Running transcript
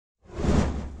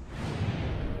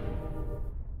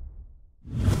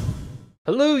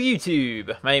Hello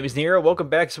YouTube, my name is Nero, welcome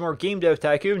back to some more game Dev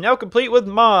Tycoon, now complete with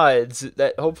mods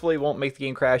that hopefully won't make the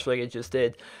game crash like it just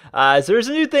did. So there's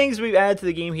some new things we've added to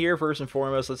the game here. First and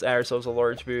foremost, let's add ourselves a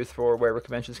large booth for whatever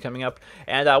convention's coming up.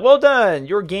 And well done!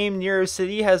 Your game Nero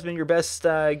City has been your best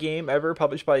game ever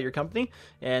published by your company,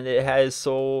 and it has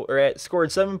scored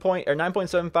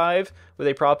 9.75 with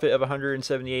a profit of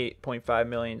 $178.5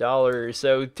 million.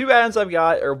 So two add-ons I've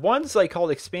got are one's like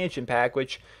called Expansion Pack,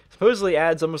 which supposedly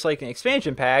adds almost like an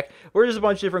expansion pack where there's a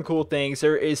bunch of different cool things.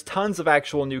 There is tons of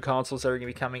actual new consoles that are going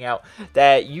to be coming out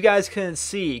that you guys couldn't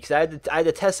see because I had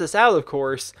to test this out, of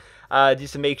course,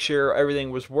 just to make sure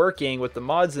everything was working with the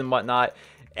mods and whatnot.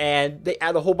 And they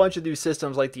add a whole bunch of new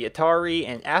systems like the Atari,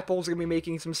 and Apple's going to be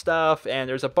making some stuff, and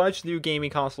there's a bunch of new gaming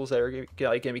consoles that are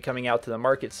going to be coming out to the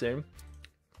market soon.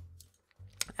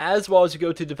 As well as you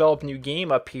go to develop a new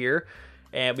game up here,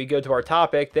 and we go to our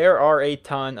topic, there are a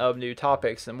ton of new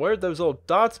topics. And what do those little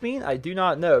dots mean? I do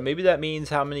not know. Maybe that means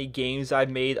how many games I've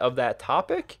made of that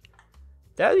topic?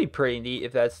 That'd be pretty neat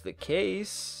if that's the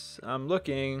case. I'm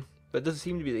looking, but it doesn't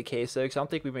seem to be the case though, because I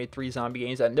don't think we've made 3 zombie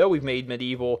games. I know we've made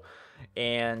medieval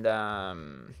and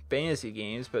fantasy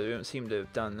games, but we don't seem to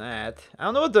have done that. I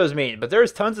don't know what those mean, but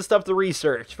there's tons of stuff to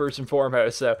research first and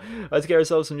foremost. So let's get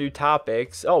ourselves some new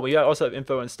topics. Oh, we also have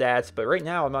info and stats, but right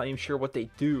now I'm not even sure what they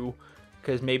do,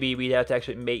 because maybe we'd have to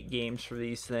actually make games for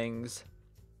these things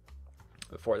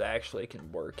before that actually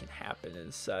can work and happen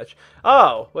and such.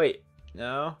 Oh, wait.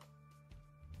 No.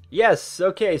 Yes,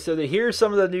 okay, so here's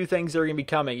some of the new things that are going to be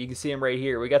coming. You can see them right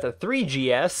here. We got the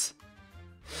 3GS.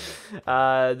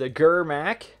 The Gur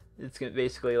Mac. It's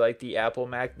basically like the Apple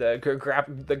Mac. The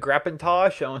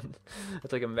Grapintosh.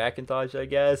 It's like a Macintosh, I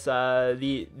guess.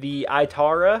 The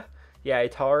Itara. Yeah,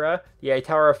 Itara. The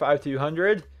Itara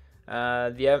 5200.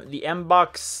 The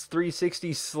M-Box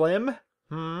 360 Slim,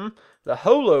 the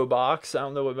Holo Box, I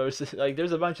don't know what most, like,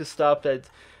 there's a bunch of stuff that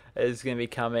is going to be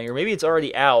coming, or maybe it's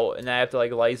already out, and I have to,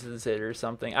 like, license it or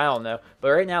something, I don't know, but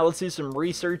right now, let's do some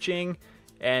researching,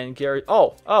 and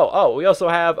we also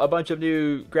have a bunch of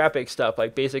new graphic stuff,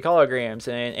 like basic holograms,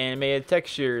 and animated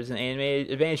textures, and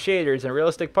animated advanced shaders, and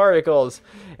realistic particles,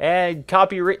 and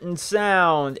copywritten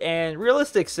sound, and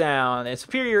realistic sound, and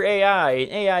superior AI,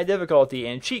 and AI difficulty,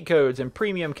 and cheat codes, and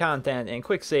premium content, and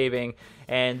quick saving,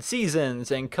 and seasons,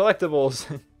 and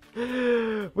collectibles.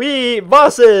 We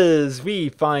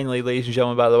finally, ladies and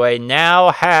gentlemen, by the way, now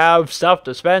have stuff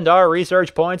to spend our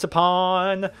research points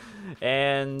upon.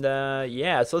 And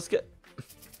yeah, so let's get,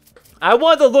 I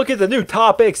want to look at the new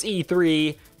topics,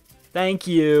 E3. Thank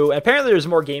you. And apparently there's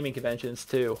more gaming conventions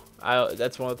too.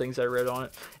 That's one of the things I read on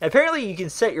it. And apparently you can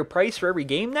set your price for every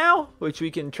game now, which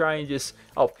we can try and just,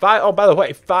 by the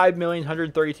way,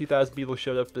 5,132,000 people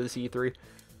showed up to this E3.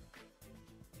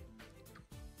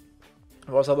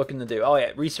 What was I looking to do? Oh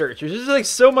yeah, research. There's just like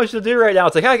so much to do right now.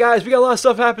 It's like, hi guys, we got a lot of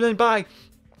stuff happening. Bye.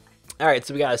 All right,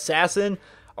 so we got assassin,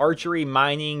 archery,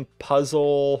 mining,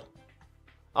 puzzle.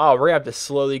 Oh, we're gonna have to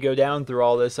slowly go down through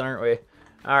all this, aren't we?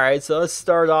 All right, so let's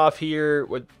start off here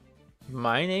with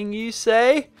mining. You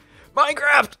say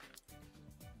Minecraft?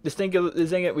 Just think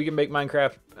it. We can make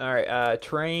Minecraft. All right,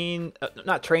 train.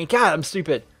 Not train. God, I'm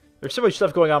stupid. There's so much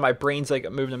stuff going on. My brain's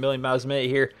like moving a million miles a minute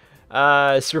here.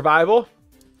 Survival.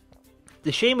 It's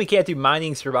a shame we can't do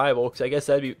mining survival, because I guess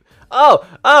that'd be... Oh,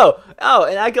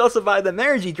 and I can also buy them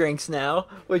energy drinks now,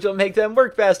 which will make them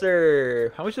work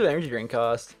faster. How much does an energy drink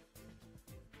cost?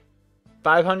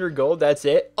 500 gold, that's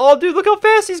it. Oh, dude, look how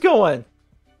fast he's going.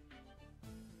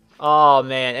 Oh,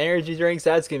 man, energy drinks,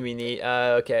 that's going to be neat.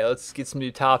 Okay, let's get some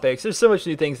new topics. There's so much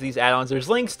new things to these add-ons. There's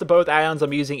links to both add-ons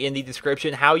I'm using in the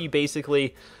description. How you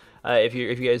basically, if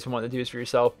you guys want to do this for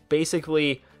yourself,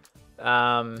 basically...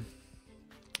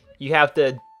 you have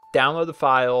to download the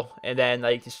file and then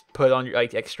like just put on your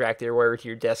extract it or whatever to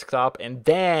your desktop, and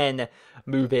then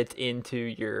move it into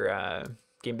your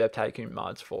Game Dev Tycoon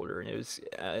mods folder. And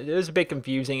it was a bit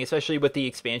confusing, especially with the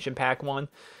expansion pack one,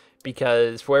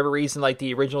 because for whatever reason, like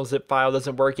the original zip file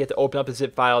doesn't work. You have to open up a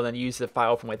zip file and then use the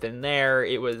file from within there.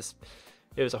 It was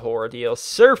a whole ordeal.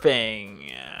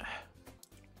 Surfing.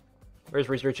 We're just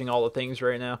researching all the things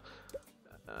right now.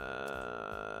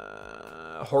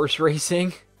 Horse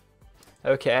racing.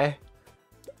 Okay.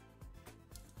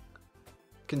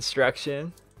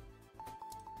 Construction.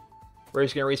 We're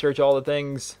just going to research all the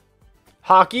things.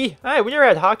 Hockey. Hey, we never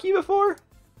had hockey before?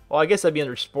 Well, I guess that'd be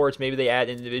under sports. Maybe they add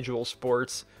individual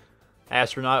sports.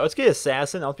 Astronaut. Let's get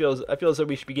assassin. I feel as though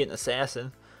we should be getting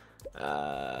assassin. I'm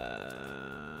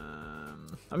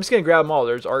just going to grab them all.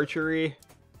 There's archery.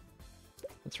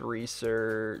 Let's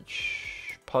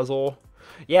research. Puzzle.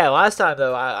 Yeah, last time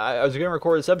though, I was gonna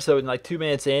record this episode, and like 2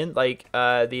 minutes in, like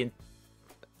it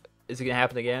is it gonna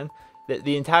happen again?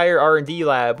 The entire R&D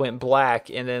lab went black,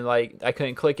 and then like I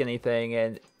couldn't click anything,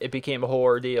 and it became a whole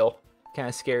ordeal. Kind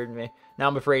of scared me. Now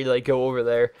I'm afraid to like go over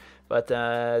there. But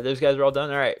those guys are all done.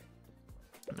 All right,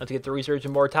 let's get to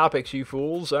researching more topics, you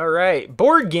fools. All right,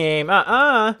 board game.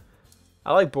 I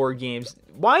like board games.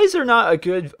 Why is there not a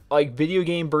good like video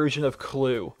game version of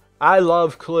Clue? I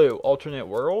love Clue. Alternate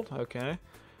world. Okay.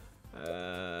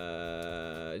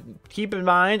 Keep in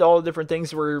mind all the different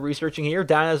things we're researching here.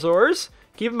 Dinosaurs.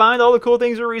 Keep in mind all the cool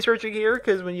things we're researching here,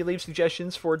 because when you leave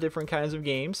suggestions for different kinds of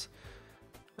games.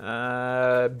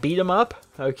 Beat 'em up.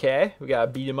 Okay, we got a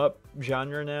beat 'em up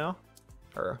genre now,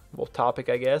 or well, topic,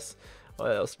 I guess.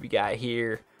 What else we got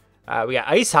here? We got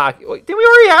ice hockey. Wait, did we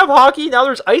already have hockey? Now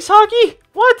there's ice hockey?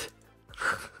 What?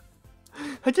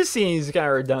 That just seems kind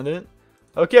of redundant.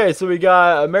 Okay, so we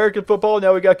got American football.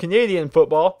 Now we got Canadian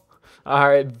football. All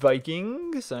right,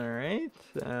 Vikings. All right,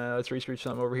 let's research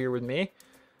something over here with me.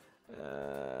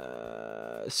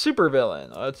 Super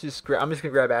villain. I'm just gonna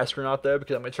grab astronaut though,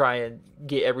 because I'm gonna try and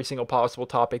get every single possible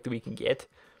topic that we can get.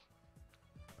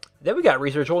 Then we got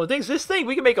research whole new things. This thing,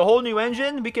 we can make a whole new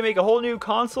engine. We can make a whole new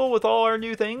console with all our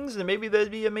new things, and maybe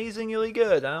that'd be amazingly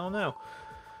good. I don't know.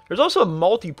 There's also a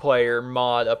multiplayer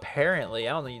mod, apparently.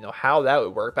 I don't even know how that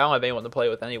would work, but I don't have anyone to play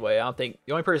with anyway. I don't think...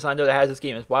 The only person I know that has this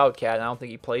game is Wildcat, and I don't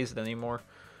think he plays it anymore.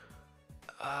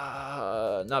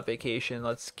 Not vacation.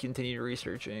 Let's continue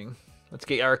researching. Let's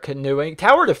get our canoeing.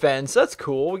 Tower defense. That's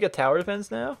cool. We got tower defense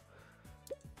now.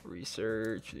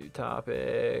 Research. New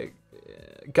topic.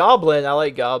 Goblin. I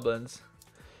like goblins.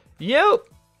 Yep.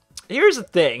 Here's the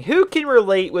thing. Who can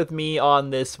relate with me on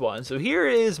this one? So here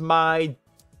is my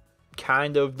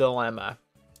kind of dilemma.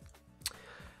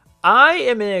 I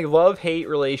am in a love-hate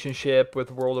relationship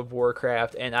with World of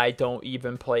Warcraft, and I don't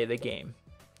even play the game.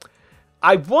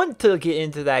 I want to get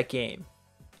into that game.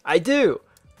 I do.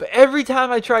 But every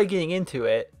time I try getting into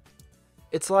it,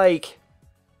 it's like...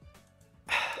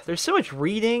 There's so much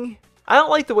reading. I don't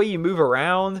like the way you move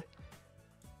around.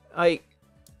 Like,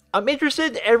 I'm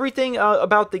interested in everything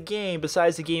about the game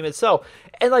besides the game itself.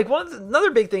 And like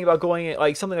another big thing about going at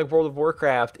like something like World of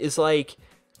Warcraft is like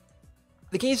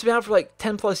the game's been out for like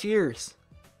 10 plus years.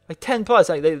 Like 10 plus.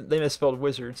 Like they misspelled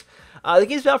wizards. The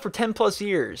game's been out for 10 plus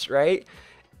years, right?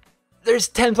 There's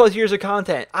 10 plus years of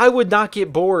content. I would not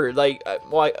get bored. Like,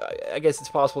 well, I guess it's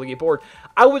possible to get bored.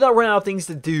 I would not run out of things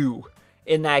to do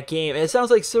in that game. And it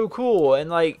sounds like so cool. And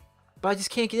like, but I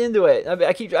just can't get into it.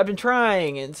 I've been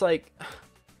trying, and it's like,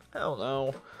 I don't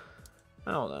know.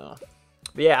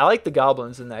 But yeah, I like the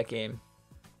goblins in that game.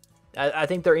 I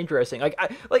think they're interesting. Like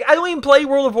I don't even play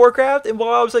World of Warcraft, and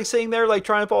while I was like sitting there like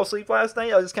trying to fall asleep last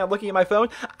night, I was just kind of looking at my phone.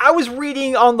 I was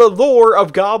reading on the lore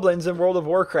of goblins in World of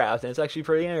Warcraft, and it's actually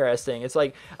pretty interesting. It's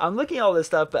like I'm looking at all this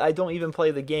stuff, but I don't even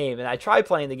play the game, and I try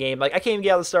playing the game. Like I can't even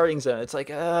get out of the starting zone. It's like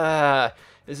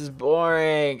this is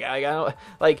boring. I don't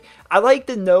like. I like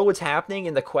to know what's happening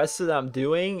in the quests that I'm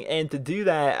doing, and to do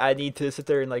that, I need to sit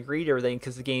there and like read everything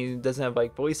because the game doesn't have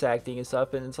like voice acting and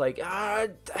stuff, and it's like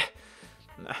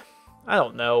I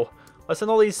don't know. Let's send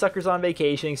all these suckers on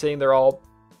vacation, saying they're all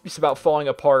just about falling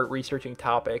apart, researching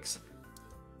topics.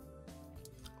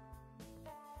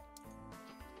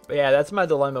 But yeah, that's my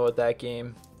dilemma with that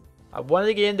game. I wanted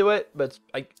to get into it, but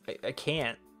I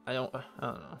can't. I don't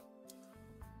know.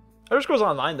 Elder Scrolls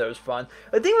Online, though, is fun.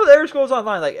 The thing with Elder Scrolls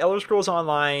Online, like Elder Scrolls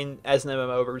Online as an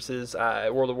MMO versus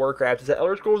World of Warcraft, is that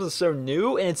Elder Scrolls is so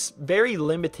new, and it's very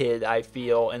limited, I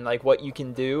feel, in like what you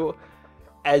can do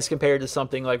as compared to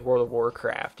something like World of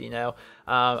Warcraft, you know?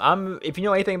 If you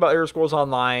know anything about Elder Scrolls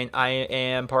Online, I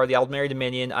am part of the Aldmeri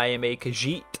Dominion. I am a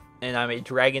Khajiit, and I'm a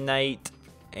Dragon Knight,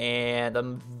 and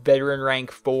I'm veteran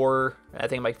rank 4. I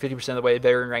think I'm like 50% of the way to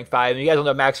veteran rank 5. And you guys don't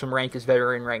know maximum rank is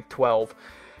veteran rank 12.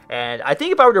 And I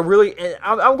think if I were to really...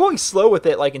 I'm going slow with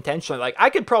it, like, intentionally. Like, I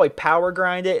could probably power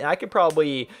grind it, and I could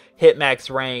probably hit max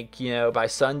rank, you know, by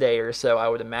Sunday or so, I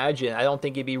would imagine. I don't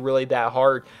think it'd be really that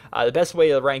hard. The best way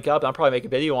to rank up, and I'll probably make a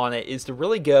video on it, is to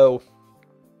really go...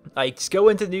 Like, just go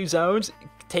into new zones,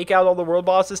 take out all the world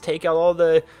bosses, take out all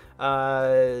the...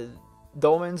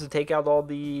 dolmens, and take out all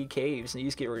the caves, and you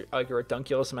just get like a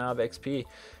redunculous amount of XP.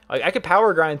 Like I could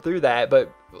power grind through that, but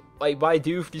like what I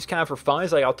do just kind of for fun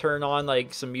is like I'll turn on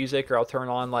like some music, or I'll turn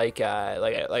on like a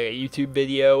YouTube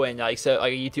video, and like so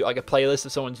like a playlist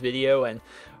of someone's video, and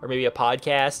or maybe a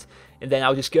podcast, and then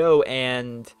I'll just go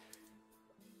and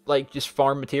like just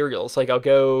farm materials. Like I'll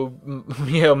go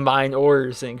mine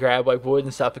ores and grab like wood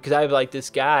and stuff, because I have like this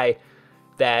guy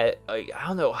that like, I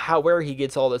don't know where he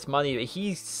gets all this money, but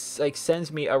he like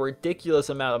sends me a ridiculous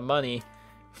amount of money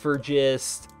for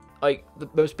just like the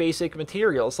most basic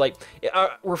materials, like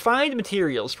refined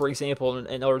materials, for example,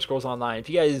 in Elder Scrolls Online. If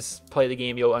you guys play the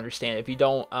game, you'll understand. If you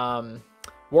don't,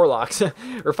 warlocks.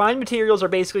 Refined materials are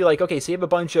basically like, okay, so you have a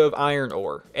bunch of iron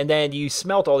ore, and then you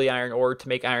smelt all the iron ore to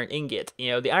make iron ingot.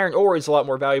 You know, the iron ore is a lot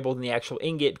more valuable than the actual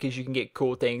ingot because you can get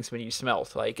cool things when you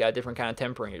smelt, like different kind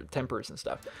of tempers and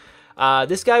stuff.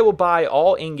 This guy will buy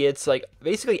all ingots, like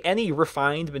basically any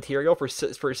refined material for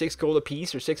 6 gold a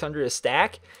piece or 600 a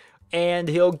stack, and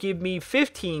he'll give me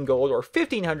 15 gold or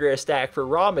 1500 a stack for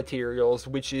raw materials,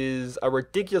 which is a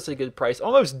ridiculously good price,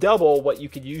 almost double what you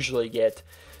could usually get.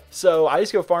 So I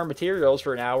just go farm materials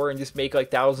for an hour and just make like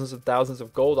thousands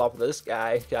of gold off of this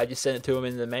guy. I just send it to him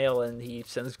in the mail and he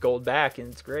sends gold back,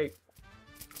 and it's great.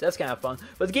 So that's kind of fun.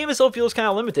 But the game itself feels kind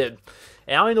of limited.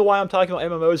 And I don't even know why I'm talking about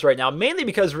MMOs right now. Mainly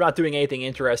because we're not doing anything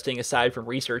interesting aside from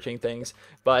researching things.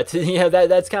 But yeah,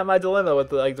 that's kind of my dilemma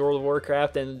with like the World of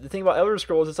Warcraft. And the thing about Elder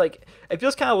Scrolls, it's like it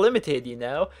feels kind of limited, you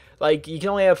know? Like you can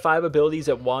only have 5 abilities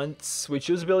at once, which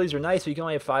those abilities are nice, but you can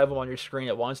only have 5 of them on your screen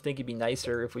at once. I think it'd be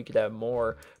nicer if we could have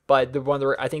more. But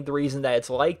I think the reason that it's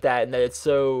like that and that it's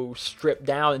so stripped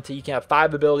down until you can have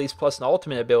 5 abilities plus an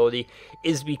ultimate ability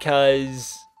is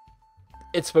because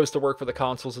it's supposed to work for the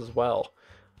consoles as well.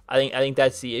 I think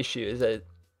that's the issue, is that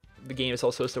the game is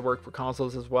also supposed to work for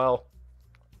consoles as well.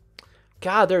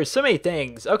 God, there's so many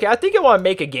things. Okay, I think I want to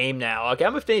make a game now. Okay,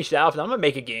 I'm going to finish it off and I'm going to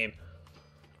make a game.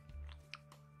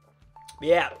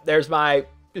 Yeah, there's my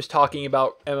just talking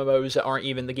about MMOs that aren't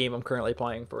even the game I'm currently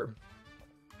playing for,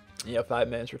 5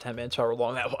 minutes or 10 minutes, however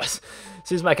long that was. As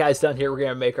soon as my guy's done here, we're going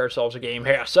to make ourselves a game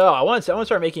here. So I want to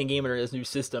start making a game under this new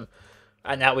system.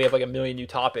 And now we have like a million new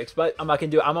topics, but I'm only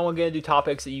going to do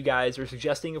topics that you guys are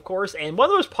suggesting, of course. And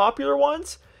one of those popular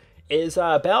ones is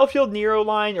Battlefield Nero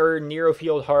Line or Nero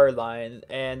Field Hardline.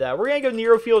 And we're going to go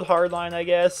Nero Field Hardline, I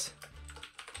guess.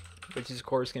 Which is, of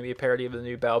course, going to be a parody of the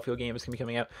new Battlefield game that's going to be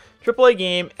coming out. AAA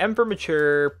game, M for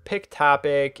mature, pick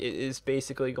topic. It is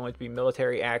basically going to be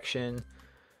military action.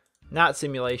 Not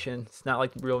simulation. It's not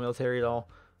like real military at all.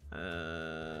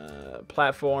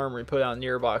 Platform, we put on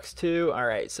Nearbox 2.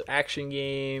 Alright, so action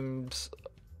games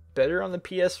better on the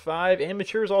PS5, and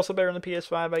mature is also better on the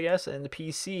PS5, I guess, and the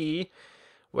PC,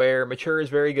 where mature is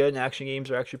very good and action games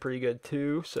are actually pretty good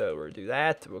too. So we'll do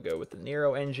that. We'll go with the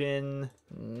Nero engine.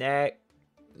 Now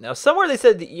somewhere they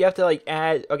said that you have to like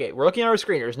add, okay, we're looking at our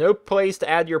screen, there's no place to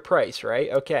add your price, right?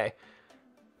 Okay,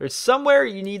 there's somewhere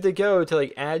you need to go to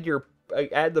like add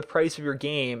the price of your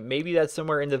game. Maybe that's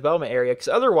somewhere in the development area, because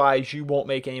otherwise you won't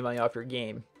make any money off your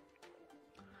game.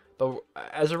 But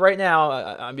as of right now,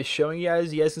 I'm just showing you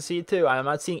guys can see it too. I'm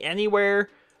not seeing anywhere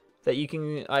that you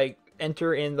can like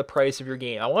enter in the price of your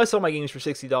game. I want to sell my games for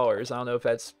 $60. I don't know if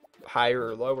that's higher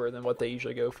or lower than what they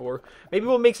usually go for. Maybe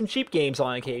we'll make some cheap games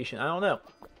on occasion. I don't know.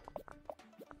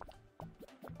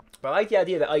 But I like the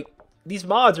idea that like these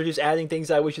mods are just adding things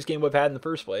I wish this game would have had in the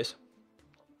first place.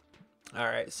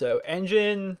 Alright, so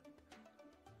engine.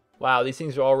 Wow, these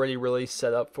things are already really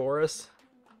set up for us.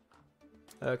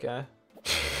 Okay.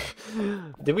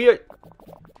 Did we...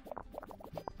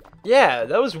 Yeah,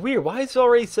 that was weird. Why is it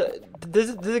already set? Does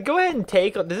it go ahead and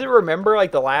take... Does it remember,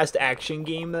 like, the last action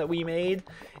game that we made?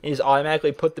 And just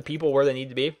automatically put the people where they need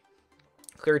to be?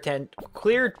 Clear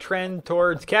trend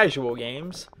towards casual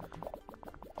games.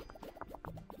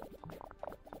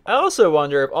 I also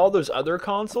wonder if all those other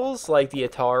consoles, like the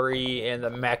Atari and the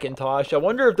Macintosh, I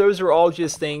wonder if those are all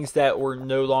just things that were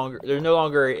no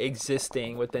longer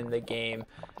existing within the game.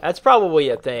 That's probably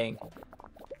a thing.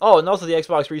 Oh, and also the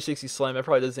Xbox 360 Slim, it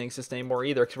probably doesn't exist anymore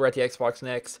either, because we're at the Xbox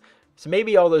Next. So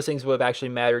maybe all those things would have actually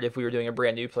mattered if we were doing a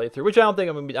brand new playthrough, which I don't think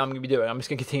I'm gonna be doing. I'm just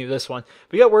gonna continue this one.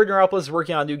 We got word Neuropolis is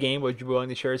working on a new game. Would you be willing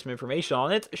to share some information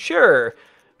on it? Sure.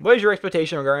 What is your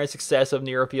expectation regarding the success of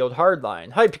Nero Field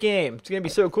Hardline? Hype game. It's going to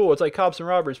be so cool. It's like Cops and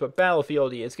Robbers, but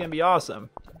Battlefield-y. It's going to be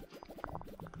awesome.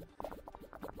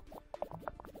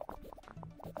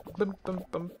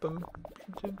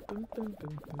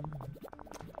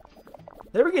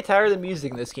 Never get tired of the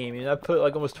music in this game. You know, I've put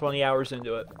like almost 20 hours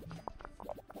into it.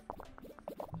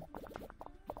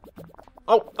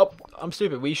 Oh, I'm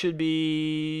stupid. We should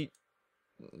be...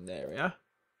 There we are.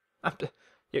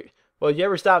 Well, did you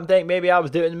ever stop and think maybe I was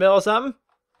doing it in the middle of something?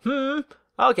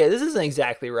 Okay, this isn't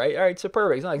exactly right. Alright, so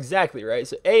perfect. It's not exactly right.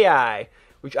 So AI,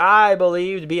 which I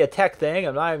believe to be a tech thing.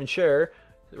 I'm not even sure.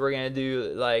 We're going to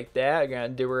do like that. We're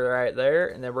going to do it right there.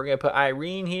 And then we're going to put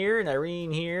Irene here and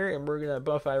Irene here. And we're going to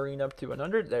buff Irene up to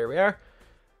 100. There we are.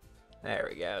 There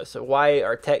we go. So why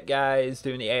are tech guys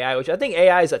doing the AI? Which I think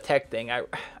AI is a tech thing.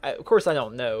 Of course, I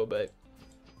don't know, but...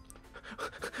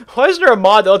 Why isn't there a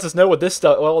mod that lets us know what this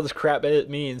stuff, what all this crap it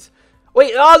means?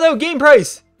 Wait, oh no, game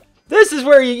price! This is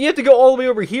where you have to go all the way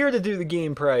over here to do the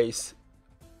game price.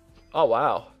 Oh,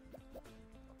 wow.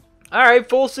 Alright,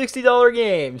 full $60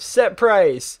 game. Set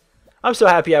price. I'm so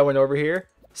happy I went over here.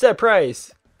 Set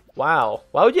price. Wow.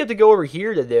 Why would you have to go over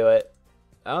here to do it?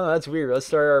 I don't know, that's weird. Let's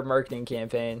start our marketing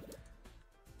campaign.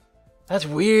 That's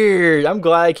weird. I'm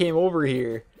glad I came over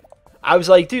here. I was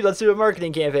like, dude, let's do a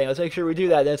marketing campaign. Let's make sure we do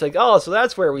that. And it's like, oh, so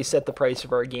that's where we set the price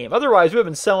of our game. Otherwise, we would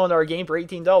have been selling our game for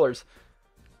 $18.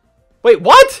 Wait,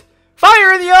 what?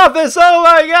 Fire in the office! Oh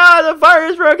my god, the fire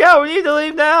has broke out. We need to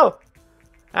leave now.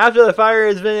 After the fire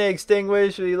has been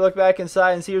extinguished, we look back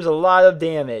inside and see there's a lot of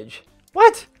damage.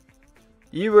 What?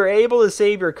 You were able to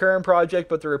save your current project,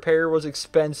 but the repair was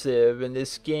expensive, and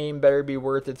this game better be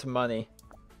worth its money.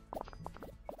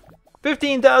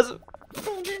 15,000.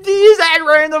 These add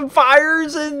random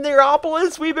fires in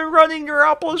Neuropolis. We've been running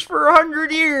Neuropolis for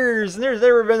 100 years, and there's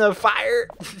never been a fire.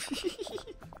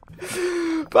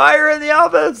 Fire in the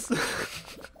office.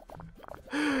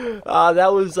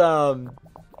 That was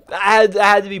that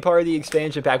had to be part of the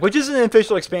expansion pack, which isn't an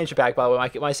official expansion pack, by the way.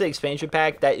 When I say expansion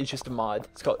pack, that is just a mod.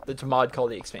 It's a mod called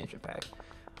the expansion pack,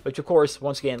 which of course,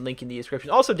 once again, link in the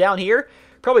description. Also down here,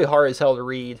 probably hard as hell to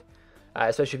read,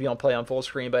 especially if you don't play on full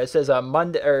screen. But it says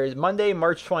Monday,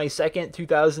 March 22nd,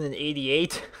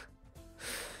 2088.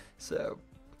 So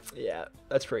yeah,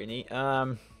 that's pretty neat.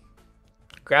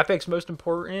 Graphics most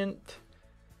important.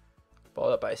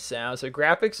 Followed up by sound. So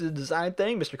graphics is a design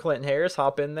thing. Mr. Clinton Harris,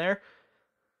 hop in there.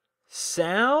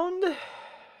 Sound,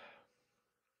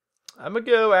 I'm going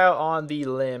to go out on the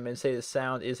limb and say the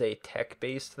sound is a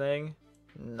tech-based thing.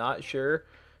 Not sure.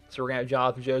 So we're going to have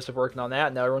Jonathan Joseph working on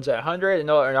that. Now everyone's at 100. And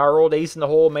our old ace in the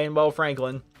hole, Manuel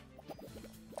Franklin.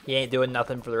 He ain't doing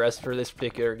nothing for this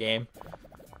particular game.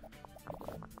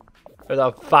 There's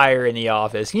a fire in the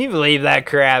office. Can you believe that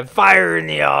crap? Fire in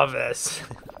the office.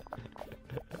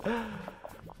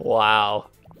 Wow.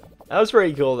 That was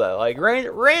pretty cool though. Like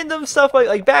random stuff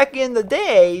like back in the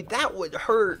day, that would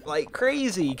hurt like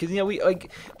crazy because you know we didn't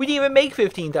even make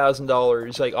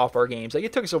 $15,000 like off our games. Like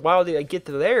it took us a while to get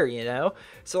to there, you know.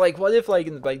 So like what if like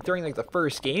during like the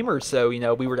first game or so, you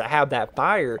know, we were to have that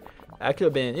fire, that could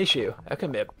have been an issue. That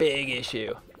could have been a big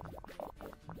issue.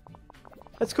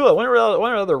 That's cool. I wonder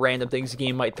what other random things the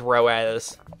game might throw at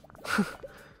us.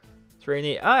 It's very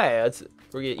neat. Alright,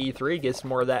 we're gonna E3, get some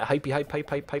more of that hype.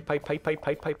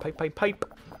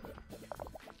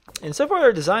 And so far,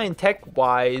 our design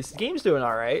tech-wise, the game's doing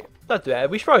alright. Not too bad.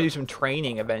 We should probably do some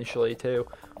training eventually, too.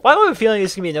 Well, I have a feeling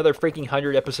this is gonna be another freaking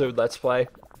 100-episode Let's Play.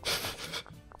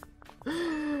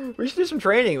 We should do some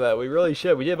training, though. We really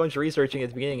should. We did a bunch of researching at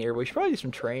the beginning here, but we should probably do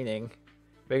some training.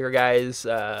 Make our guys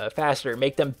faster,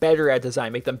 make them better at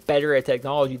design, make them better at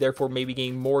technology, therefore maybe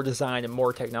gain more design and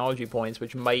more technology points,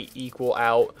 which might equal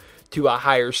out to a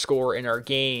higher score in our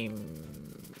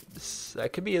games.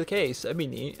 That could be the case. That'd be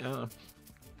neat.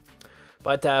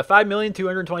 But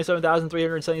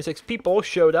 5,227,376 people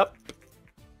showed up.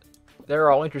 They're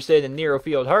all interested in Nero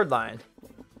Field Hardline.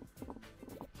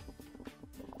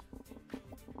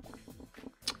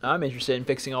 I'm interested in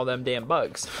fixing all them damn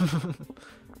bugs.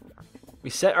 We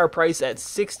set our price at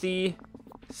 60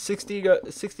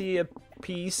 a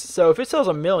piece. So if it sells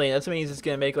 1 million, that means it's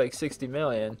going to make like 60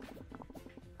 million.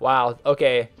 Wow.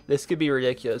 Okay. This could be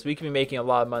ridiculous. We could be making a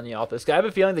lot of money off this. I have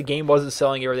a feeling the game wasn't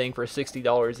selling everything for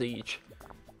 $60 each.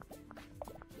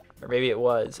 Or maybe it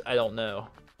was. I don't know.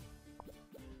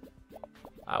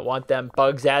 I want them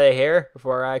bugs out of here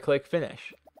before I click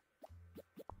finish.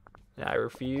 And I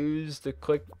refuse to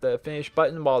click the finish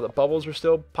button while the bubbles are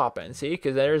still popping. See?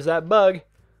 Because there's that bug.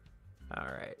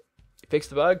 Alright. Fix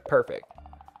the bug? Perfect.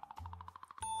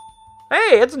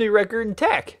 Hey! That's a new record in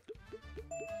tech.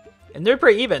 And they're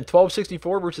pretty even.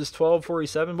 1264 versus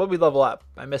 1247. What did we level up?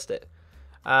 I missed it.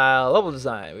 Level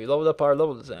design. We leveled up our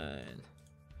level design.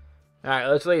 Alright,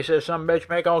 let's see. Says some bitch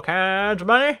make all kinds of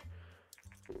money.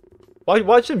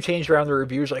 Watch them change around the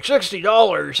reviews like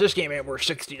 $60. This game ain't worth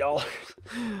 $60.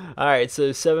 Alright,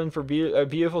 so 7 for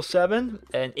Beautiful 7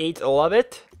 and 8 love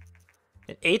it.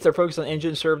 And 8 are focused on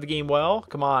engine, serve the game well.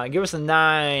 Come on, give us a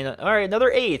 9. Alright,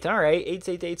 another 8. Alright, 8,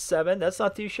 8, 8, 7. That's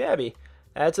not too shabby.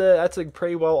 That's a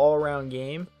pretty well all-around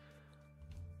game.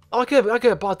 Oh, I could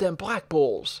have bought them Black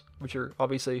Bulls, which are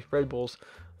obviously Red Bulls.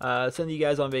 Send you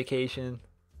guys on vacation.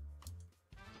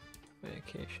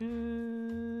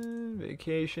 Vacation.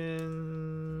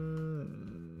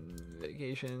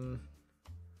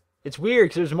 It's weird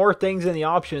because there's more things in the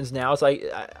options now. It's like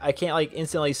I can't like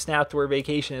instantly snap to where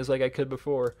vacation is like I could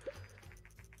before.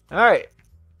 Alright.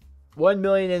 1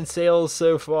 million in sales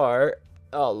so far.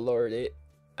 Oh lordy.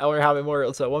 I wonder how many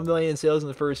more. So 1 million in sales in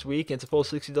the first week. And it's a full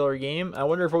 $60 game. I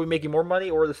wonder if we'll be making more money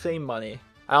or the same money.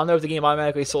 I don't know if the game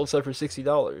automatically sold stuff for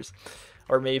 $60.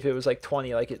 Or maybe if it was like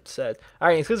 20 like it said.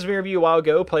 Alright, exclusive interview a while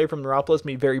ago, player from Neuropolis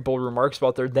made very bold remarks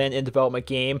about their then in development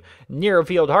game, Nero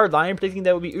Field Hardline, predicting that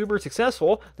it would be uber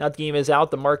successful. Now that the game is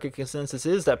out, the market consensus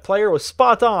is that player was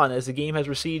spot on, as the game has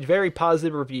received very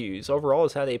positive reviews. Overall,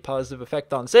 it's had a positive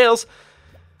effect on sales,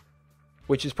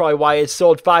 which is probably why it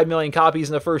sold 5 million copies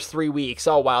in the first 3 weeks.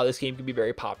 Oh wow, this game could be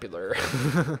very popular.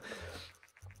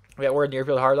 Yeah, we're Nero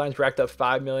Field Hardline's racked up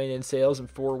 5 million in sales in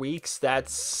 4 weeks.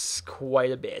 That's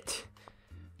quite a bit.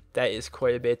 That is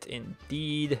quite a bit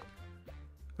indeed.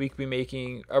 We could be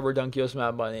making a ridiculous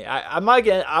amount of money. I'm not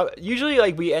gonna. Usually,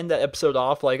 like, we end that episode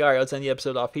off like, all right, let's end the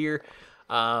episode off here.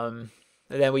 And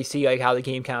then we see like how the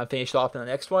game kind of finished off in the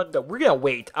next one. But we're gonna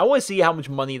wait. I want to see how much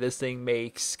money this thing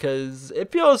makes, because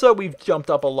it feels as though we've jumped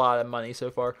up a lot of money so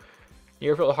far.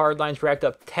 Nero Field Hardline's racked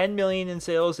up 10 million in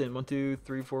sales in 1, 2,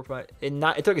 3, 4, 5.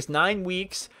 It took us 9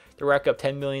 weeks to rack up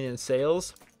 10 million in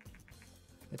sales.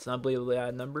 It's an unbelievably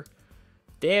odd number.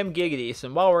 Damn giggity.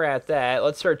 And while we're at that,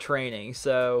 let's start training.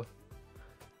 So,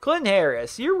 Clinton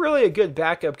Harris, you're really a good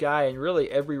backup guy in really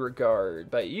every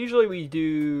regard. But usually we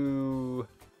do...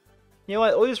 You know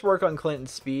what? We'll just work on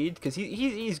Clinton's speed, because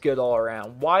he's good all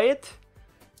around. Wyatt,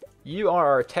 you are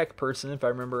our tech person, if I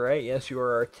remember right. Yes, you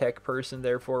are our tech person.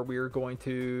 Therefore, we are going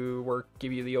to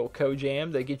give you the old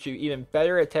co-jam that gets you even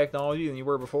better at technology than you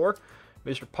were before.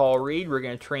 Mr. Paul Reed, we're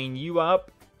going to train you up.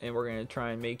 And we're going to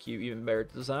try and make you even better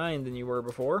at design than you were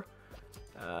before.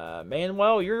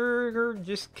 Manuel, you're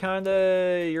just kind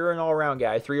of, you're an all-around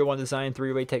guy. 301 design,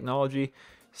 308 technology.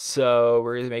 So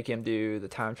we're going to make him do the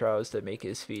time trials to make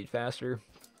his speed faster.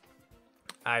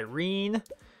 Irene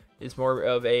is more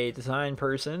of a design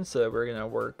person. So we're going to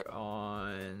work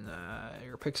on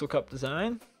your Pixel Cup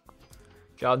design.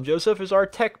 John Joseph is our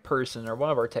tech person, or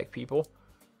one of our tech people.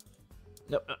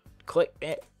 Nope, no, click,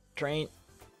 train.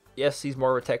 Yes, he's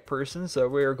more of a tech person, so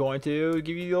we're going to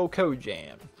give you the old code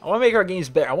jam. I want to make our games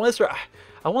better. I want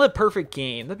a perfect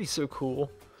game. That'd be so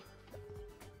cool.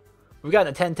 We've got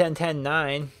a 10, 10, 10,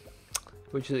 9,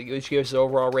 which gives us an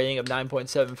overall rating of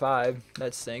 9.75.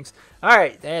 That stinks. All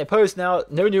right, and post now.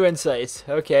 No new insights.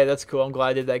 Okay, that's cool. I'm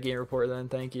glad I did that game report then.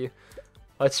 Thank you.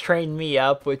 Let's train me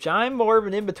up, which I'm more of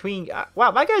an in-between.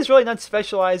 Wow, my guy's really not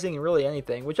specializing in really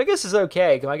anything, which I guess is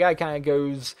okay, because my guy kind of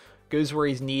goes where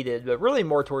he's needed, but really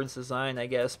more towards design, I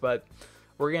guess. But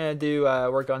we're gonna do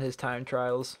work on his time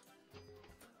trials.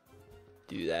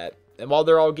 Do that, and while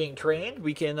they're all getting trained,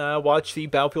 we can watch the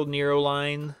Battlefield Nero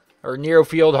line, or Nero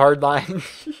Field Hardline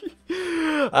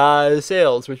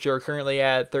sales, which are currently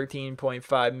at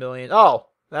 13.5 million. Oh,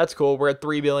 that's cool. We're at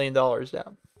 $3 billion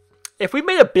now. If we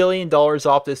made $1 billion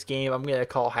off this game, I'm gonna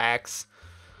call hacks,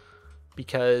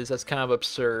 because that's kind of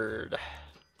absurd.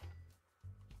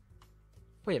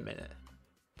 Wait a minute.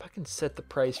 If I can set the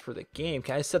price for the game,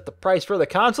 can I set the price for the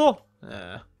console?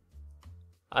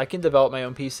 I can develop my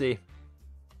own PC.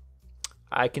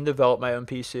 I can develop my own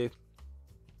PC.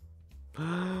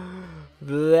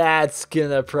 That's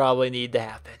gonna probably need to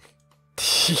happen.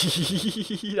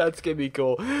 That's gonna be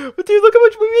cool. But dude, look how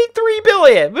much we made. $3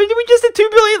 billion. We just did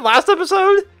 $2 billion last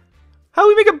episode. How do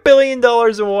we make $1 billion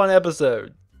in one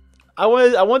episode? I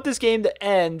want this game to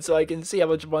end so I can see how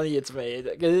much money it's made.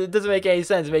 Because it doesn't make any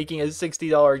sense making a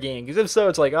 $60 game. Because if so,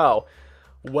 it's like, oh,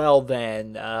 well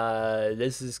then,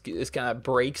 this kind of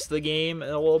breaks the game in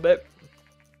a little bit.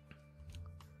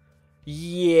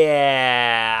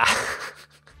 Yeah.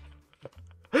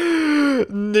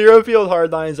 Nero Field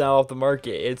Hardline is now off the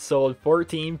market. It sold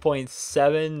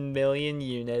 14.7 million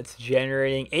units,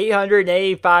 generating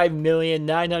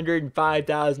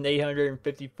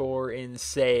 885,905,854 in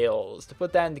sales. To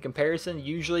put that into comparison,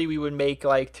 usually we would make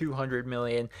like 200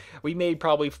 million. We made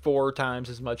probably 4 times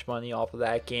as much money off of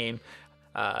that game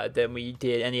than we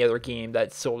did any other game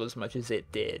that sold as much as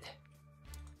it did.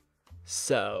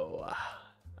 So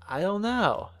I don't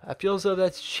know. I feel as though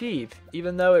that's cheap,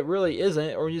 even though it really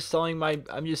isn't. Or I'm just selling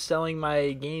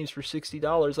my games for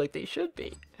 $60 like they should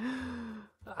be.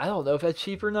 I don't know if that's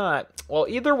cheap or not. Well,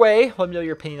 either way, let me know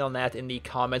your opinion on that in the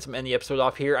comments. I'm ending the episode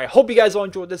off here. I hope you guys all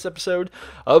enjoyed this episode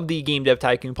of the Game Dev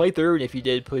Tycoon playthrough. And if you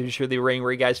did, please share the rating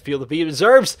where you guys feel the video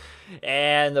deserves.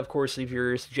 And, of course, leave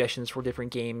your suggestions for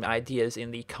different game ideas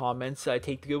in the comments. I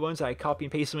take the good ones, I copy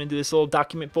and paste them into this little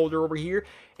document folder over here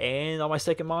and on my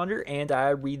second monitor. And I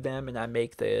read them and I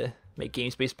make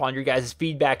games based upon your guys'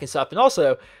 feedback and stuff. And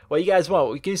also, what you guys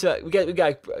want, we can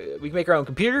make our own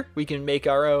computer, we can make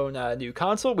our own new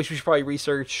console, which we should probably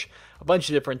research a bunch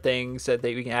of different things that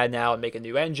we can add now and make a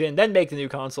new engine, then make the new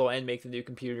console and make the new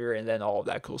computer, and then all of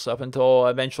that cool stuff until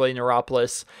eventually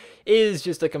Neuropolis is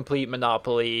just a complete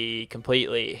monopoly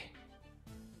completely.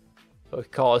 We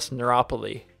could call us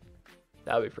Neuropoly.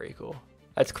 That would be pretty cool.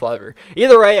 That's clever.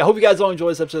 Either way, I hope you guys all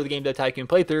enjoyed this episode of the Game Dev Tycoon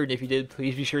playthrough. And if you did,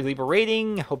 please be sure to leave a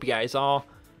rating. Hope you guys all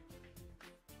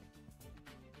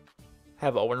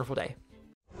have a wonderful day.